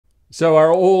So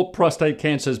are all prostate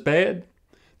cancers bad?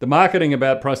 The marketing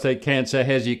about prostate cancer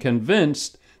has you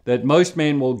convinced that most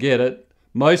men will get it,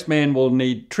 most men will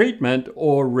need treatment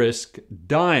or risk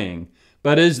dying.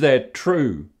 But is that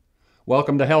true?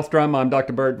 Welcome to HEALTHdrum. I'm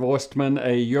Dr. Bert Vorstman,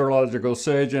 a urological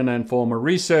surgeon and former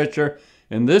researcher,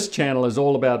 and this channel is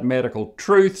all about medical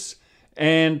truths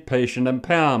and patient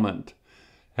empowerment.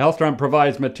 HEALTHdrum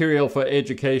provides material for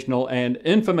educational and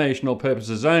informational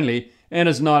purposes only and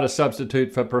is not a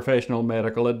substitute for professional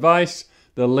medical advice.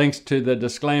 The links to the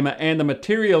disclaimer and the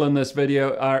material in this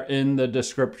video are in the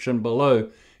description below.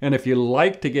 And if you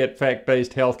like to get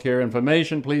fact-based healthcare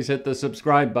information, please hit the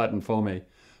subscribe button for me.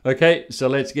 Okay, so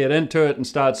let's get into it and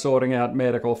start sorting out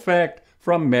medical fact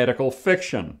from medical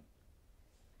fiction.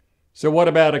 So what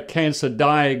about a cancer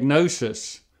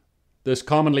diagnosis? This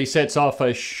commonly sets off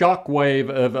a shockwave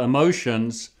of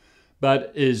emotions,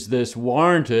 but is this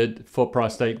warranted for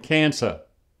prostate cancer?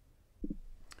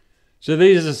 So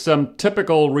these are some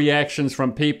typical reactions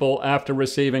from people after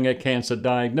receiving a cancer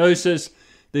diagnosis.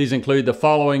 These include the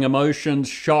following emotions: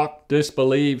 shock,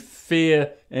 disbelief,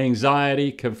 fear,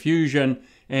 anxiety, confusion,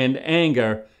 and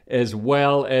anger, as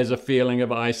well as a feeling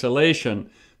of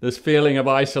isolation. This feeling of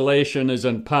isolation is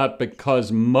in part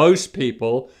because most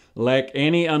people lack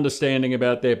any understanding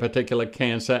about their particular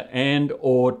cancer and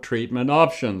or treatment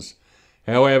options.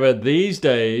 However, these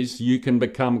days you can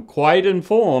become quite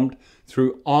informed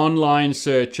through online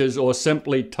searches or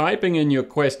simply typing in your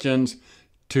questions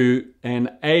to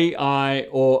an AI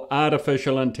or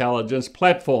artificial intelligence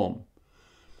platform.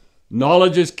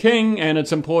 Knowledge is king, and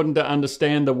it's important to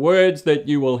understand the words that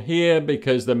you will hear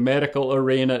because the medical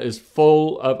arena is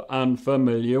full of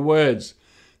unfamiliar words.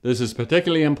 This is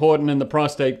particularly important in the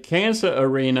prostate cancer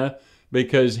arena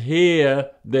because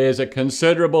here there's a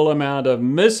considerable amount of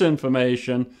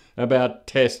misinformation about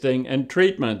testing and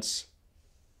treatments.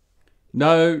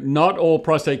 No, not all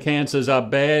prostate cancers are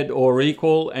bad or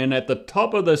equal, and at the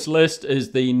top of this list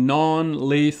is the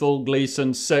non-lethal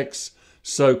Gleason 6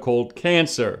 so-called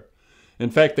cancer. In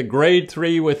fact, the grade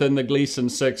 3 within the Gleason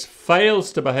 6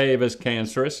 fails to behave as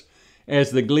cancerous,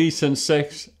 as the Gleason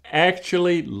 6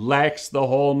 actually lacks the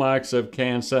hallmarks of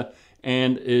cancer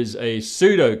and is a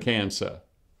pseudo-cancer.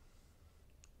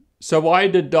 So why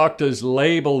did doctors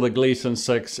label the Gleason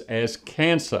 6 as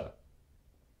cancer?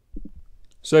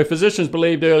 So physicians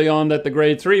believed early on that the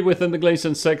grade 3 within the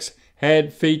Gleason 6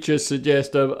 had features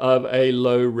suggestive of a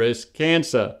low-risk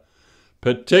cancer,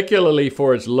 particularly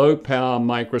for its low-power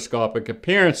microscopic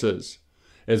appearances.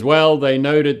 As well, they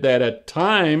noted that at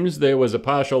times there was a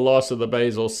partial loss of the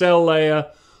basal cell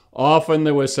layer, often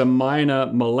there were some minor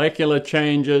molecular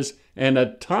changes, and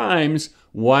at times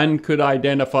one could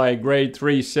identify grade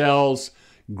 3 cells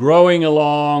growing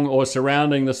along or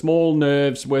surrounding the small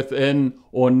nerves within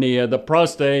or near the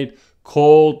prostate,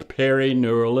 called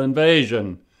perineural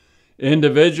invasion.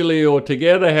 Individually or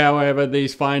together, however,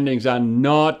 these findings are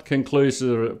not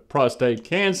conclusive of prostate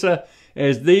cancer,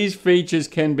 as these features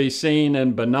can be seen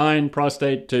in benign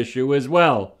prostate tissue as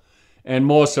well. And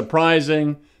more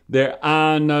surprising, there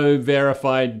are no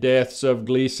verified deaths of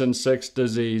Gleason 6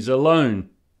 disease alone.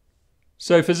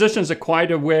 So physicians are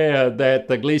quite aware that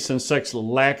the Gleason 6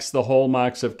 lacks the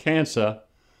hallmarks of cancer,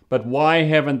 but why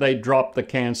haven't they dropped the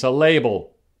cancer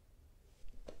label?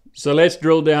 So let's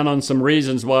drill down on some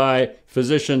reasons why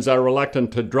physicians are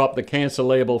reluctant to drop the cancer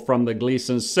label from the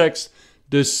Gleason 6,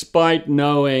 despite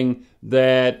knowing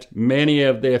that many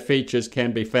of their features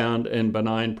can be found in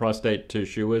benign prostate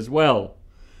tissue as well.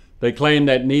 They claim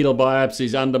that needle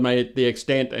biopsies underestimate the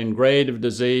extent and grade of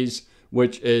disease,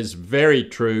 which is very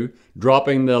true.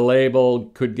 Dropping the label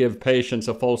could give patients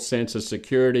a false sense of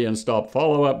security and stop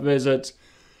follow-up visits.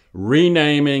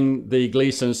 Renaming the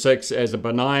Gleason 6 as a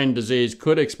benign disease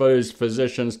could expose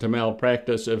physicians to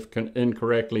malpractice if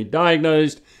incorrectly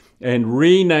diagnosed, and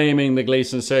renaming the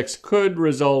Gleason 6 could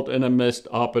result in a missed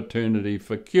opportunity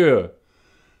for cure.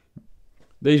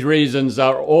 These reasons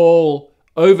are all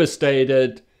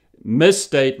overstated,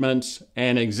 misstatements,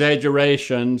 and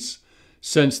exaggerations,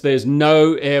 since there's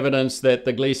no evidence that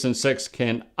the Gleason 6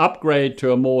 can upgrade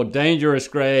to a more dangerous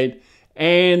grade,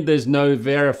 and there's no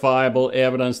verifiable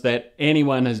evidence that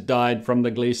anyone has died from the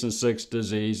Gleason 6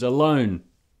 disease alone.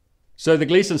 So the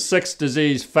Gleason 6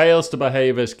 disease fails to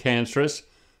behave as cancerous.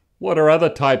 What are other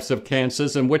types of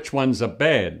cancers and which ones are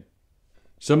bad?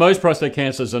 So most prostate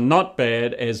cancers are not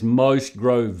bad, as most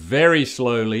grow very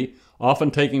slowly,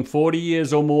 often taking 40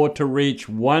 years or more to reach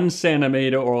 1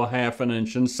 centimeter or ½ an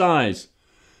inch in size.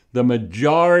 The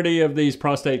majority of these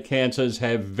prostate cancers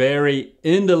have very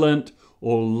indolent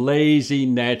or lazy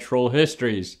natural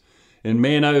histories. In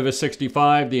men over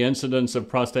 65, the incidence of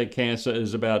prostate cancer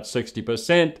is about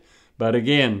 60%, But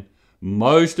again,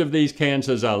 most of these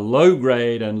cancers are low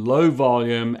grade and low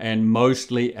volume and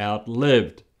mostly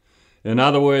outlived. In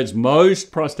other words,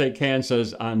 most prostate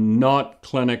cancers are not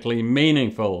clinically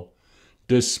meaningful,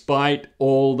 despite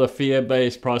all the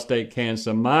fear-based prostate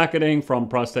cancer marketing from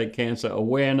prostate cancer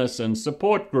awareness and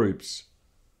support groups.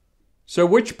 So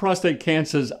which prostate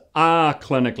cancers are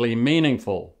clinically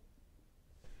meaningful?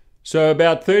 So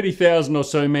about 30,000 or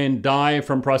so men die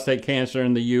from prostate cancer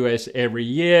in the US every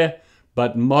year,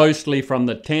 but mostly from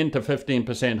the 10 to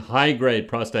 15% high-grade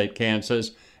prostate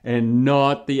cancers and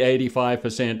not the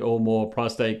 85% or more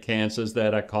prostate cancers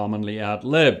that are commonly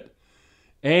outlived.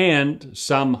 And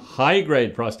some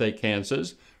high-grade prostate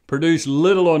cancers produce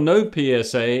little or no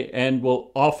PSA and will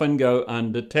often go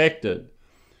undetected.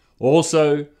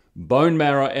 Also, bone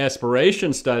marrow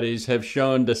aspiration studies have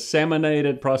shown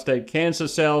disseminated prostate cancer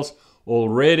cells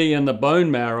already in the bone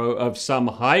marrow of some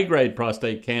high-grade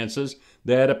prostate cancers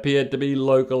that appeared to be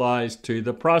localized to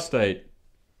the prostate.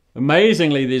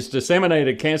 Amazingly, these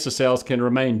disseminated cancer cells can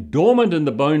remain dormant in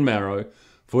the bone marrow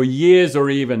for years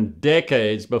or even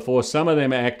decades before some of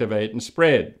them activate and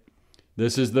spread.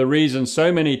 This is the reason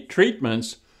so many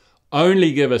treatments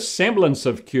only give a semblance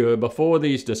of cure before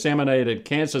these disseminated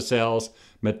cancer cells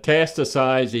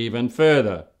metastasize even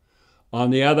further.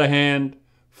 On the other hand,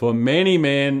 for many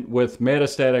men with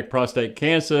metastatic prostate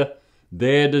cancer,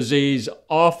 their disease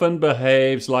often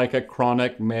behaves like a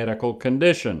chronic medical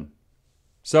condition.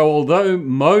 So although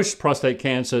most prostate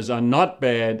cancers are not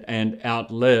bad and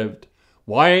outlived,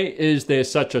 why is there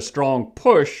such a strong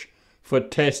push for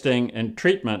testing and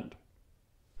treatment?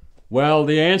 Well,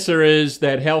 the answer is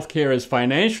that healthcare is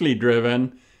financially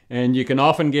driven, and you can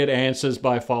often get answers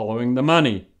by following the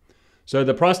money. So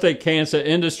the prostate cancer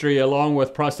industry, along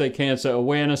with prostate cancer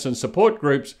awareness and support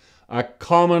groups, are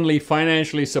commonly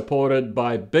financially supported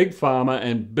by big pharma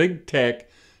and big tech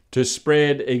to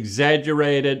spread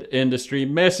exaggerated industry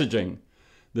messaging.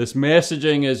 This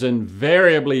messaging is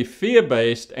invariably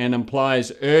fear-based and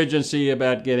implies urgency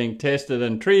about getting tested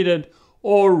and treated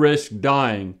or risk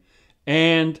dying.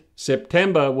 And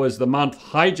September was the month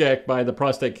hijacked by the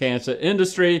prostate cancer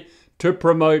industry to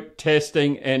promote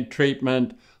testing and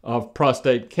treatment of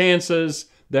prostate cancers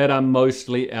that are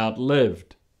mostly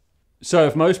outlived. So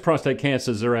if most prostate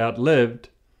cancers are outlived,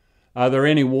 are there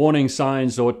any warning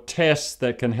signs or tests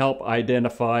that can help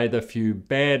identify the few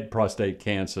bad prostate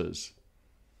cancers?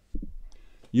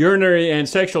 Urinary and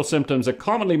sexual symptoms are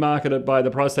commonly marketed by the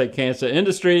prostate cancer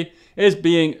industry as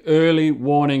being early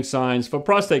warning signs for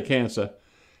prostate cancer.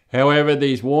 However,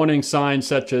 these warning signs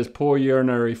such as poor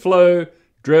urinary flow,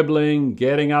 dribbling,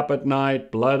 getting up at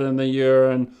night, blood in the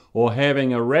urine, or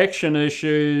having erection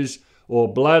issues,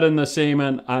 or blood in the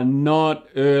semen are not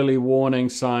early warning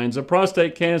signs of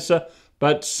prostate cancer,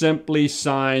 but simply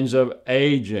signs of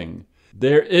aging.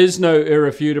 There is no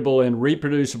irrefutable and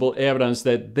reproducible evidence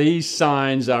that these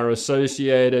signs are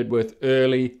associated with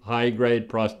early high-grade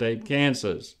prostate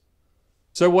cancers.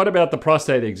 So what about the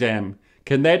prostate exam?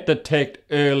 Can that detect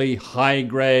early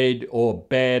high-grade or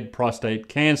bad prostate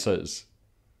cancers?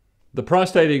 The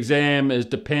prostate exam is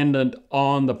dependent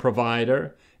on the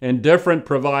provider, and different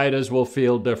providers will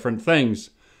feel different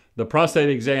things. The prostate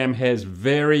exam has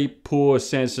very poor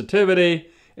sensitivity,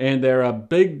 and there are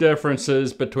big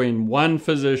differences between one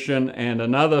physician and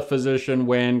another physician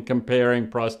when comparing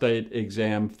prostate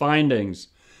exam findings.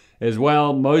 As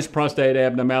well, most prostate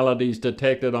abnormalities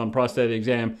detected on prostate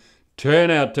exam turn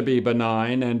out to be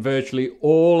benign, and virtually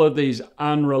all of these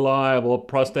unreliable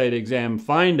prostate exam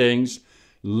findings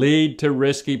lead to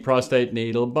risky prostate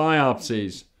needle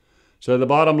biopsies. So the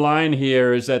bottom line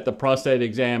here is that the prostate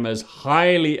exam is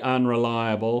highly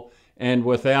unreliable and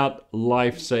without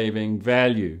life-saving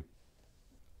value.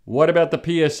 What about the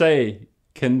PSA?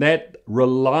 Can that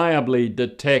reliably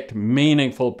detect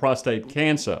meaningful prostate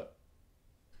cancer?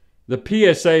 The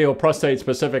PSA, or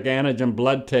prostate-specific antigen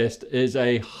blood test, is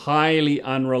a highly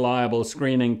unreliable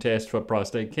screening test for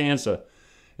prostate cancer.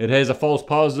 It has a false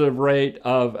positive rate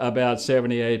of about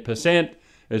 78%.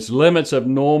 Its limits of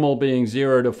normal being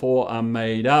 0 to 4 are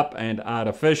made up and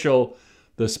artificial.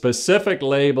 The specific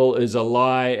label is a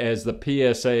lie, as the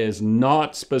PSA is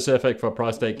not specific for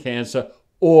prostate cancer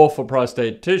or for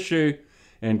prostate tissue,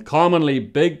 and commonly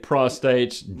big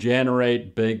prostates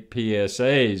generate big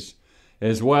PSAs.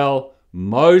 As well,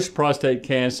 most prostate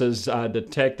cancers are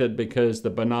detected because the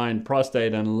benign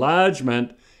prostate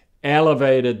enlargement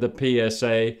elevated the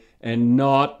PSA and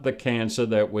not the cancer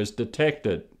that was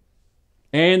detected.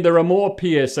 And there are more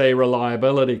PSA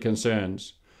reliability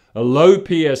concerns. A low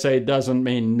PSA doesn't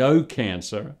mean no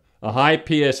cancer. A high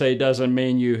PSA doesn't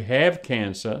mean you have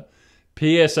cancer.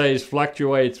 PSAs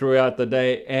fluctuate throughout the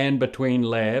day and between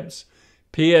labs.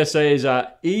 PSAs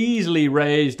are easily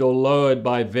raised or lowered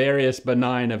by various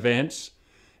benign events.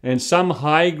 And some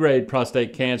high-grade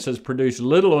prostate cancers produce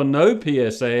little or no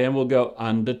PSA and will go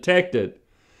undetected.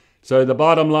 So the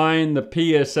bottom line, the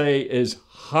PSA is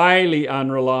highly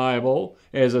unreliable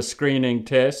as a screening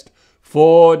test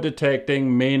for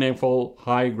detecting meaningful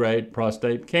high-grade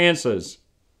prostate cancers.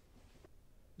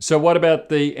 So what about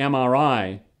the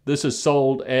MRI? This is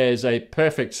sold as a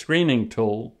perfect screening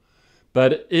tool,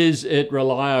 but is it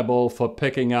reliable for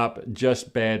picking up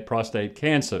just bad prostate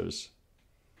cancers?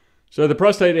 So the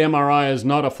prostate MRI is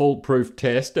not a foolproof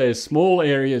test, as small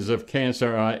areas of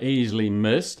cancer are easily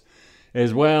missed.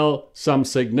 As well, some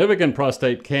significant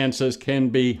prostate cancers can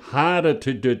be harder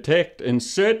to detect in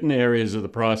certain areas of the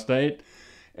prostate,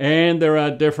 and there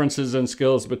are differences in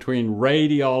skills between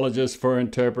radiologists for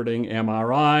interpreting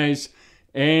MRIs,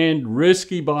 and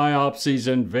risky biopsies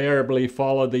invariably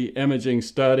follow the imaging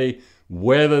study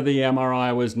whether the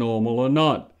MRI was normal or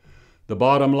not. The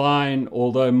bottom line,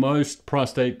 although most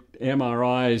prostate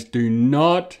MRIs do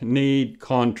not need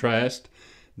contrast,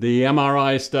 the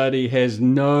MRI study has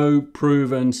no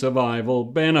proven survival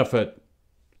benefit.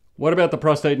 What about the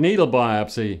prostate needle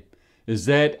biopsy? Is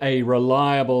that a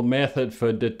reliable method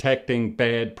for detecting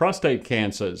bad prostate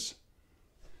cancers?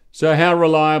 So how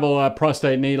reliable are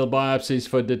prostate needle biopsies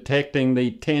for detecting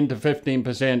the 10 to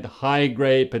 15%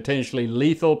 high-grade, potentially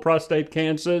lethal prostate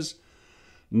cancers?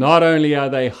 Not only are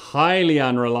they highly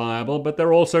unreliable, but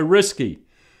they're also risky.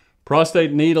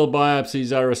 Prostate needle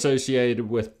biopsies are associated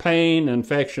with pain,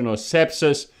 infection, or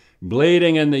sepsis,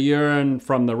 bleeding in the urine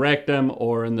from the rectum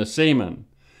or in the semen.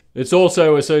 It's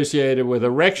also associated with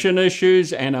erection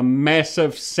issues and a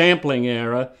massive sampling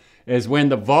error, as when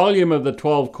the volume of the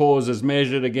 12 cores is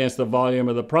measured against the volume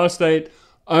of the prostate,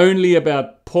 only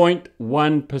about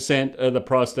 0.1% of the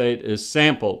prostate is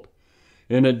sampled.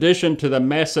 In addition to the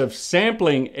massive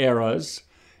sampling errors,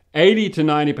 80 to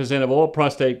 90% of all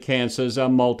prostate cancers are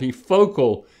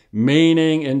multifocal,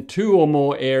 meaning in 2 or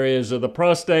more areas of the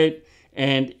prostate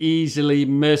and easily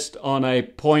missed on a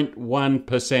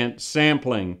 0.1%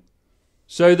 sampling.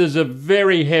 So there's a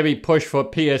very heavy push for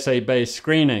PSA-based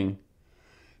screening.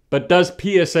 But does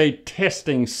PSA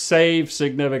testing save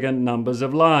significant numbers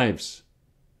of lives?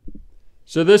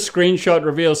 So this screenshot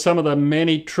reveals some of the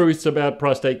many truths about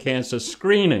prostate cancer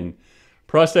screening.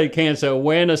 Prostate cancer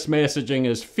awareness messaging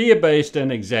is fear-based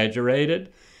and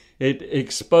exaggerated. It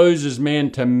exposes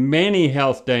men to many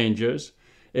health dangers,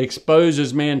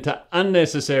 exposes men to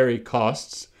unnecessary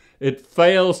costs. It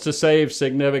fails to save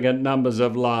significant numbers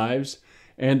of lives,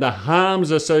 and the harms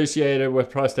associated with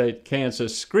prostate cancer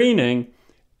screening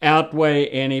outweigh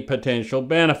any potential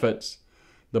benefits.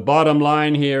 The bottom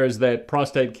line here is that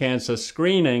prostate cancer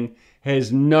screening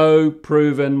has no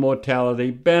proven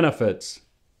mortality benefits.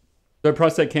 So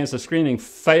prostate cancer screening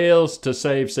fails to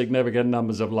save significant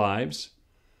numbers of lives.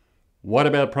 What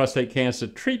about prostate cancer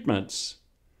treatments?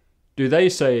 Do they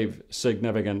save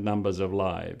significant numbers of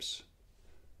lives?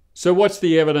 So what's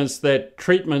the evidence that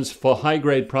treatments for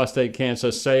high-grade prostate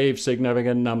cancer save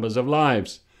significant numbers of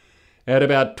lives? At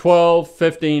about 12,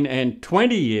 15, and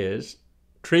 20 years,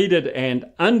 treated and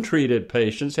untreated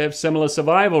patients have similar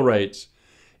survival rates,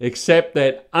 except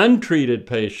that untreated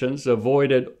patients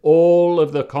avoided all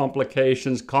of the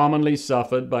complications commonly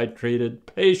suffered by treated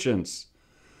patients.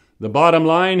 The bottom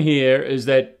line here is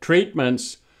that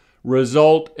treatments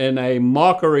result in a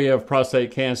mockery of prostate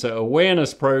cancer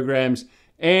awareness programs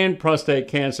and prostate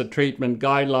cancer treatment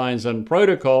guidelines and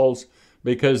protocols,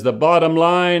 because the bottom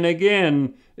line,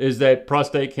 again, is that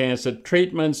prostate cancer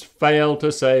treatments fail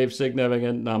to save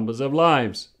significant numbers of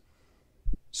lives.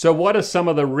 So what are some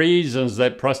of the reasons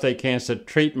that prostate cancer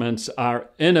treatments are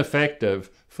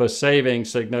ineffective for saving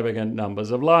significant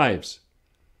numbers of lives?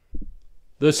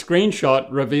 The screenshot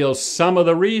reveals some of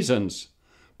the reasons.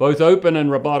 Both open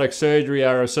and robotic surgery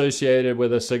are associated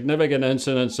with a significant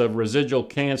incidence of residual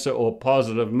cancer or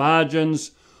positive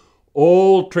margins.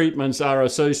 All treatments are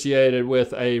associated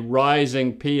with a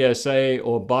rising PSA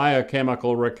or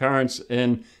biochemical recurrence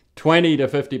in 20 to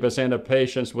 50% of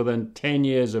patients within 10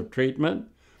 years of treatment.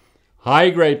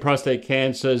 High-grade prostate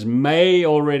cancers may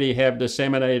already have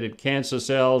disseminated cancer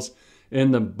cells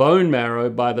in the bone marrow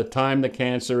by the time the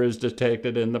cancer is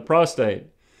detected in the prostate.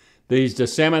 These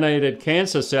disseminated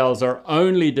cancer cells are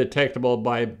only detectable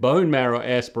by bone marrow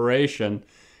aspiration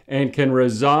and can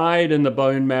reside in the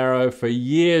bone marrow for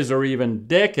years or even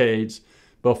decades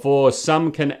before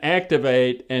some can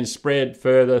activate and spread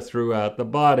further throughout the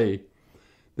body.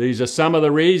 These are some of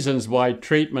the reasons why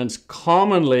treatments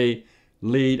commonly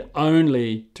lead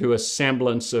only to a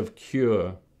semblance of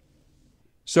cure.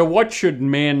 So what should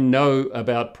men know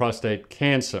about prostate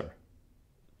cancer?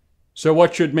 So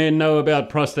what should men know about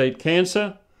prostate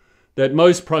cancer? That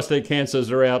most prostate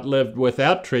cancers are outlived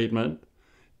without treatment.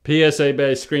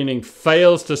 PSA-based screening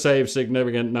fails to save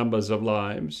significant numbers of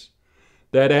lives.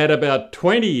 That at about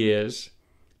 20 years,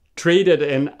 treated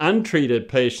and untreated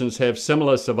patients have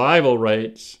similar survival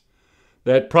rates.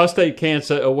 That prostate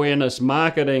cancer awareness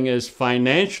marketing is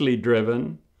financially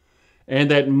driven, and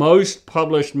that most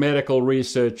published medical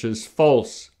research is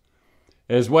false.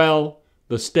 As well,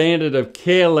 the standard of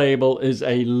care label is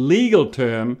a legal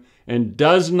term and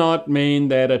does not mean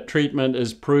that a treatment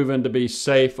is proven to be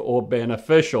safe or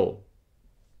beneficial.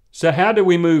 So how do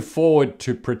we move forward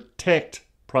to protect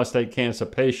prostate cancer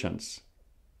patients?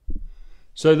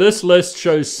 So this list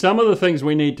shows some of the things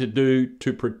we need to do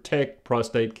to protect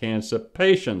prostate cancer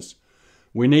patients.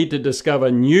 We need to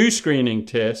discover new screening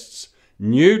tests,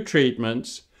 new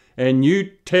treatments, and new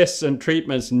tests and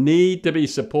treatments need to be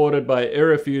supported by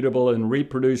irrefutable and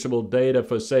reproducible data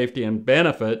for safety and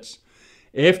benefits.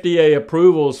 FDA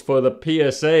approvals for the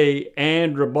PSA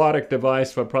and robotic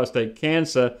device for prostate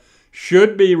cancer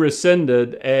should be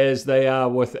rescinded as they are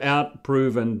without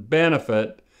proven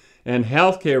benefit, and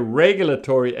healthcare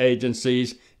regulatory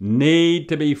agencies need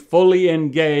to be fully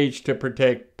engaged to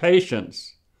protect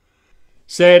patients.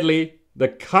 Sadly, the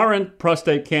current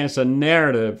prostate cancer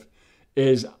narrative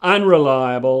is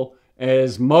unreliable,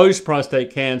 as most prostate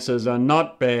cancers are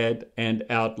not bad and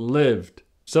outlived.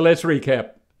 So let's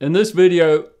recap. In this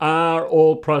video, are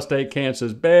all prostate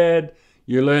cancers bad?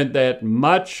 You learned that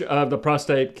much of the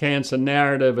prostate cancer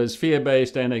narrative is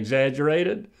fear-based and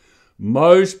exaggerated.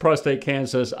 Most prostate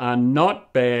cancers are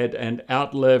not bad and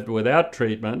outlived without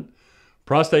treatment.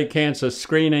 Prostate cancer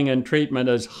screening and treatment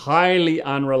is highly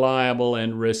unreliable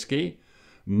and risky.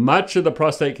 Much of the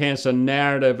prostate cancer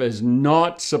narrative is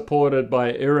not supported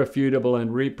by irrefutable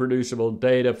and reproducible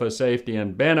data for safety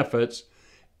and benefits,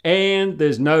 and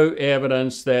there's no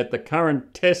evidence that the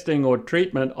current testing or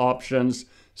treatment options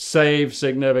save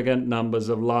significant numbers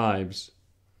of lives.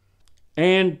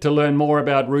 And to learn more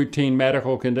about routine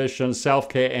medical conditions,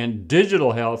 self-care, and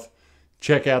digital health,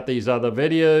 check out these other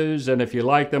videos, and if you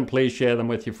like them, please share them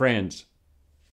with your friends.